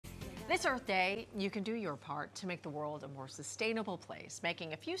This Earth Day, you can do your part to make the world a more sustainable place.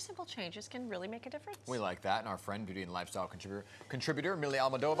 Making a few simple changes can really make a difference. We like that. And our friend, beauty and lifestyle contributor Millie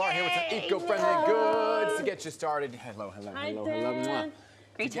Almodovar, here with some eco-friendly goods to get you started. Hello.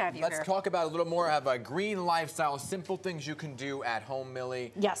 Great to have you Let's here. talk about a little more of a green lifestyle, simple things you can do at home,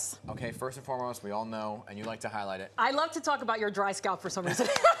 Millie. Yes. Okay, first and foremost, we all know, and you like to highlight it. I love to talk about your dry scalp for some reason.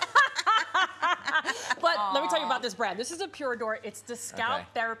 But let me tell you about this brand. This is a Purador. It's the Scalp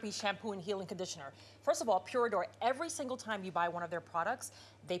Therapy Shampoo and Healing Conditioner. First of all, Purador, every single time you buy one of their products,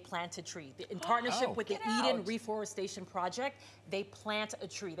 they plant a tree. In partnership with the Eden Reforestation Project, they plant a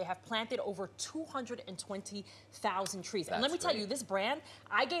tree. They have planted over 220,000 trees. And let me tell you, this brand,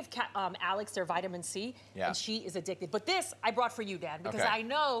 I gave Alex their vitamin C, and she is addicted. But this I brought for you, Dan, because I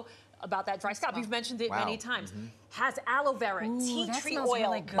know about that dry scalp. You've mentioned it many times. Has aloe vera, tea tree oil,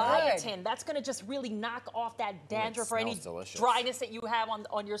 really biotin. That's going to just really knock off that dandruff or any dryness that you have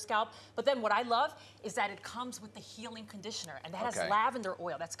on your scalp. But then what I love is that it comes with the healing conditioner, and that has lavender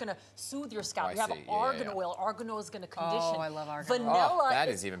oil. That's going to soothe your scalp. You have argan oil. Argan oil is going to condition. Oh, I love argan oil. Vanilla. That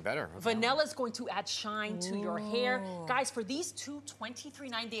is even better. Vanilla is going to add shine to your hair. Guys, for these two,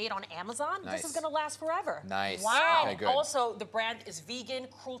 $23.98 on Amazon, this is going to last forever. Nice. Wow. Okay, good. Also, the brand is vegan,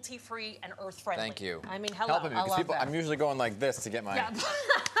 cruelty-free, and earth-friendly. Thank you. I mean, hello. Helping me, because people, I'm usually going like this to get my,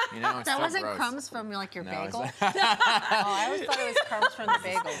 you know, it's That so wasn't gross. crumbs from like your bagel? It's I always thought it was crumbs from the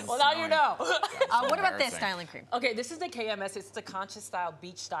bagels. Well, now you know. What about this styling cream? Okay, this is the KMS. It's the Conscious Style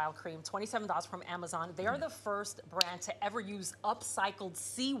Beach Style Cream, $27 from Amazon. They are the first brand to ever use upcycled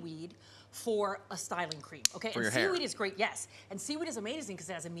seaweed for a styling cream. Okay, for and your seaweed hair. is great, yes. And seaweed is amazing because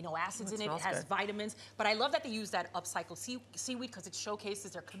it has amino acids in it, it has good. vitamins. But I love that they use that upcycled seaweed because it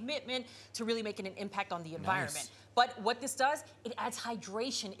showcases their commitment to really making an impact on the environment. But what this does, it adds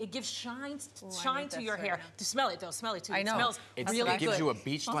hydration. It gives shine to your hair. To smell it, though, smell it too. I know. It smells really good. It gives you a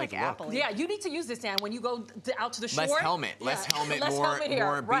beach-like look. Yeah, you need to use this, Dan, when you go out to the shore. Less helmet, more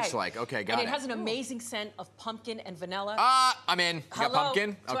beach-like. Okay, got it. And it has an amazing scent of pumpkin and vanilla. I'm in. You got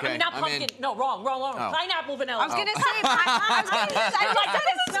pumpkin? Okay, I mean, not pumpkin. No, wrong. Pineapple vanilla. I was gonna say, I'm like, that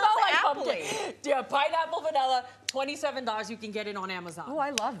doesn't smell like pumpkin. Yeah, pineapple vanilla, $27. You can get it on Amazon. Oh,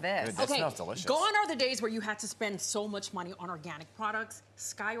 I love this. That smells delicious. Gone are the days where you had to spend so much money on organic products.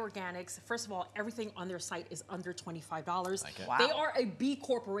 Sky Organics, first of all, everything on their site is under $25. Like it. Wow. They are a B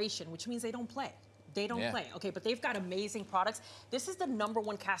corporation, which means they don't play. They don't play, okay, but they've got amazing products. This is the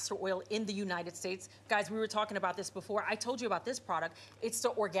 #1 castor oil in the United States. Guys, we were talking about this before. I told you about this product. It's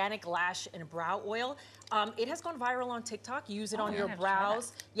the organic lash and brow oil. It has gone viral on TikTok. You use it on your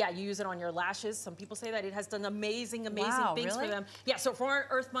brows. Yeah, you use it on your lashes. Some people say that it has done amazing things for them. Yeah, so for our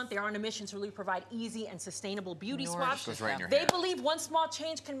Earth Month, they're on a mission to really provide easy and sustainable beauty swaps. Goes right in your They hair. believe one small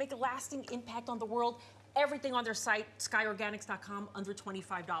change can make a lasting impact on the world. Everything on their site, skyorganics.com, under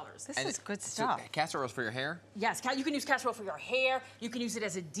 $25. This is good stuff. So, castor oils for your hair? Yes, you can use castor oil for your hair. You can use it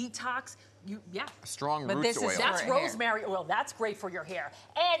as a detox. A strong But roots this oil. is That's rosemary oil. That's great for your hair.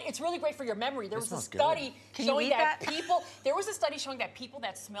 And it's really great for your memory. There was a study showing that people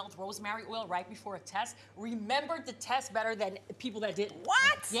that smelled rosemary oil right before a test remembered the test better than people that didn't.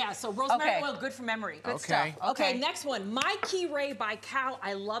 What? Yeah, so rosemary oil, good for memory. Good stuff. Okay, next one. My Kirei by Cal.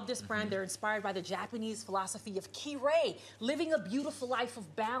 I love this brand. They're inspired by the Japanese philosophy of Kirei, living a beautiful life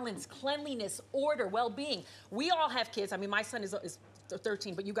of balance, cleanliness, order, well-being. We all have kids. I mean, my son is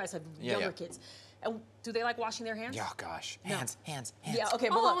 13, but you guys have younger kids. And do they like washing their hands? Yeah, gosh. Hands. Yeah, okay,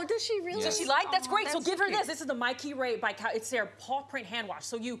 but look. Does she really? Does she like? That's great. So that's give her cute. this. This is the My Kirei by Cal. It's their paw print hand wash.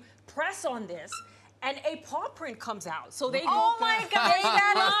 So you press on this, and a paw print comes out. So they Oh my God,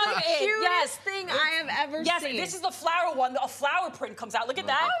 that is the cutest thing I have ever seen. Yes, this is the flower one. A flower print comes out. Look at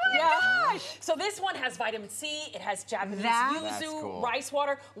that. Oh my gosh. So this one has vitamin C. It has Japanese That's yuzu, cool. rice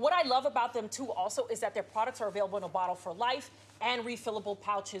water. What I love about them too also is that their products are available in a bottle for life and refillable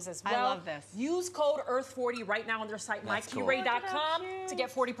pouches as well. I love this. Use code EARTH40 right now on their site, mykirei.com, to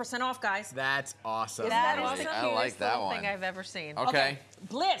get 40% off, guys. That's awesome. That is Millie. the I like cutest that little one. thing I've ever seen. Okay.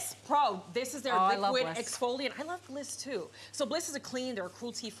 Bliss Pro. This is their I love liquid Bliss. exfoliant. I love Bliss too. So Bliss is a clean, they're a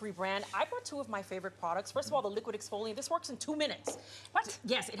cruelty-free brand. I brought two of my favorite products. First of all, the liquid exfoliant. This works in 2 minutes. What?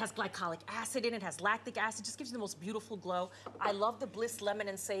 Yes, it has glycolic acid in it, has lactic acid, just gives you the most beautiful glow. I love the Bliss Lemon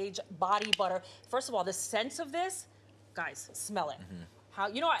and Sage Body Butter. First of all, the scent of this, guys, smell it. How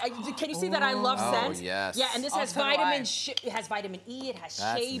can you see that I love scent? Yes. Yeah, and this Oh, has so do I. it has vitamin E, it has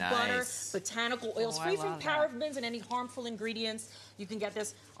That's shea butter, nice. botanical oils, Oh, I free from love that. parabens and any harmful ingredients. You can get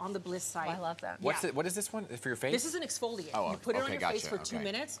this on the Bliss site. I love that. What is this one for your face? This is an exfoliant. Oh, you put it on okay, your face gotcha, for 2 okay.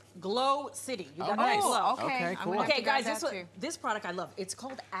 minutes. Glow City. You got nice. that glow. Okay, Okay, I'm cool. gonna have Okay, to grab guys, that too. this product I love. It's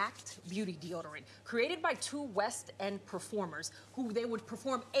called Act Beauty Deodorant, created by 2 West End performers who they would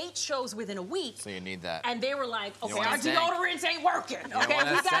perform 8 shows within a week. So you need that. And they were like, okay, wanna our sing. deodorants ain't working. Okay,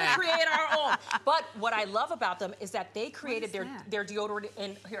 wanna we gotta sing. create our own. But what I love about them is that they created is that? their deodorant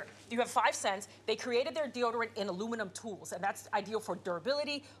in here. You have 5 cents. They created their deodorant in aluminum tools, and that's ideal for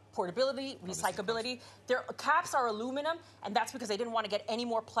durability, portability, recyclability. Their caps are aluminum, and that's because they didn't want to get any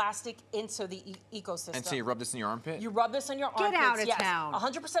more plastic into the ecosystem. And so you rub this in your armpit? You rub this on your armpits. out of yes. town.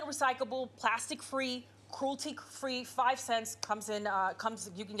 100% recyclable, plastic-free, cruelty-free. 5 cents comes in.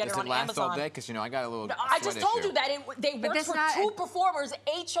 You can get Does it on it last Amazon. all day? Because I got a little I just sweat told issue. you that they worked that's for not 2 a- performers,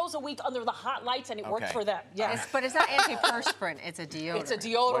 8 shows a week under the hot lights, and it worked Okay. for them. Yes. But it's not antiperspirant, it's a deodorant. It's a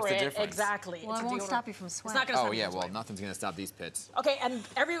deodorant. What's the difference? Exactly. Well, It's it a won't deodorant. stop you from It's sweating. not going to Oh stop you yeah, from well sweating. nothing's gonna stop these pits. Okay, and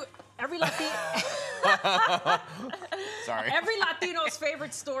every Sorry. Latino's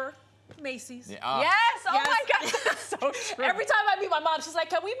favorite store, Macy's. Yeah, Yes! Oh Yes. my God, that's so true. Every time I meet my mom, she's like,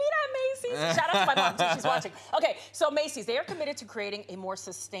 can we meet at Macy's? Shout out to my mom, too. She's watching. Okay, so Macy's, they are committed to creating a more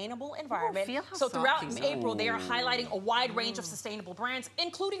sustainable environment. feel how So throughout soft these are. April, they are highlighting a wide range of sustainable brands,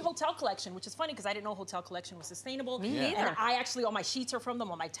 including Hotel Collection, which is funny because I didn't know Hotel Collection was sustainable. Me And neither. I actually, all my sheets are from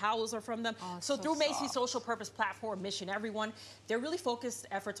them, all my towels are from them. it's So so through Macy's soft. social purpose platform, Mission Everyone, they're really focused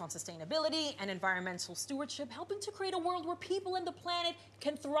efforts on sustainability and environmental stewardship, helping to create a world where people and the planet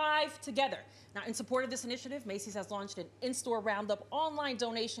can thrive together. Now, in support of this initiative, Macy's has launched an in-store roundup online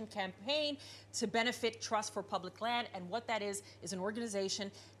donation campaign to benefit Trust for Public Land. And what that is an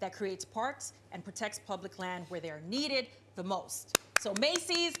organization that creates parks and protects public land where they're needed the most. So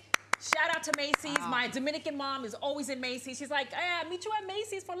Macy's, shout out to Macy's. Wow. My Dominican mom is always in Macy's. She's like, I'll meet you at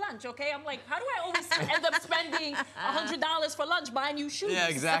Macy's for lunch, okay? I'm like, how do I always end up spending $100 for lunch buying you shoes? Yeah,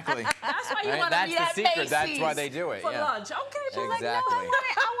 exactly. That's why you Right, want to that's be the at secret. Macy's That's why they do it, for yeah. lunch. Okay, she's like, no, Exactly.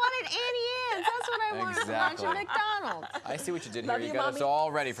 I wanted Annie Ann's. That's what I wanted for lunch Exactly. at McDonald's. I see what you did Love here. You you, got us Mommy.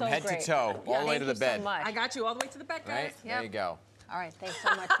 all ready from So head great. to toe, all the way Thank to the you bed. so much. I got you all the way to the back, guys. Right? There you go. All right, thanks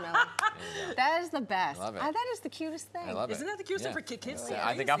so much, Melly. That is the best. Love it. That is the cutest thing. I love it. Isn't that the cutest thing Yeah. for kids? Yeah,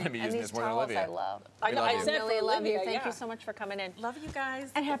 I think I'm going to be And using these this more than towels Olivia. I love. I know, love I you. said Really for love you. Olivia, Thank yeah. you so much for coming in. Love you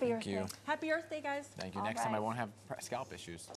guys. And happy Earth you. Day. Happy Earth Day, guys. Thank you. All Next time I right. won't have scalp issues.